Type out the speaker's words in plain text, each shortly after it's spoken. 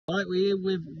Right, we're here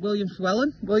with William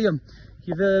Llewellyn. William,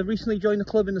 you've recently joined the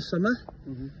club in the summer,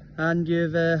 and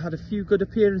you've had a few good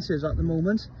appearances at the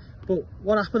moment. But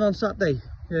what happened on Saturday?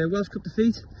 Welsh Cup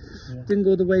defeat, didn't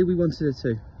go the way we wanted it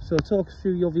to. So talk us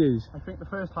through your views. I think the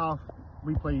first half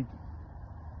we played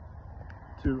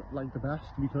to like the best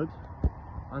we could,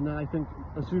 and then I think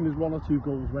as soon as 1 or 2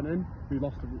 goals went in,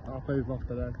 our players lost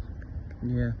their heads.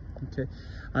 Yeah. Okay.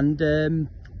 And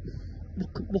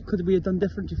what could we have done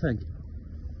different, do you think?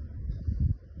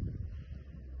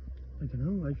 I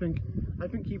don't know. I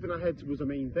think keeping our heads was the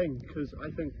main thing, because I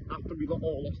think after we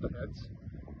all lost our heads,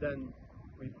 then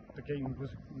the game was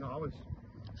ours.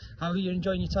 How are you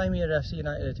enjoying your time here at FC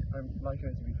United? I'm liking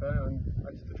it, to be fair, and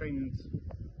the training's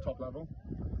top level.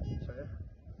 So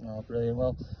yeah. Oh, brilliant.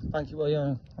 Well, thank you,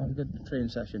 William. Have a good training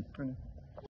session.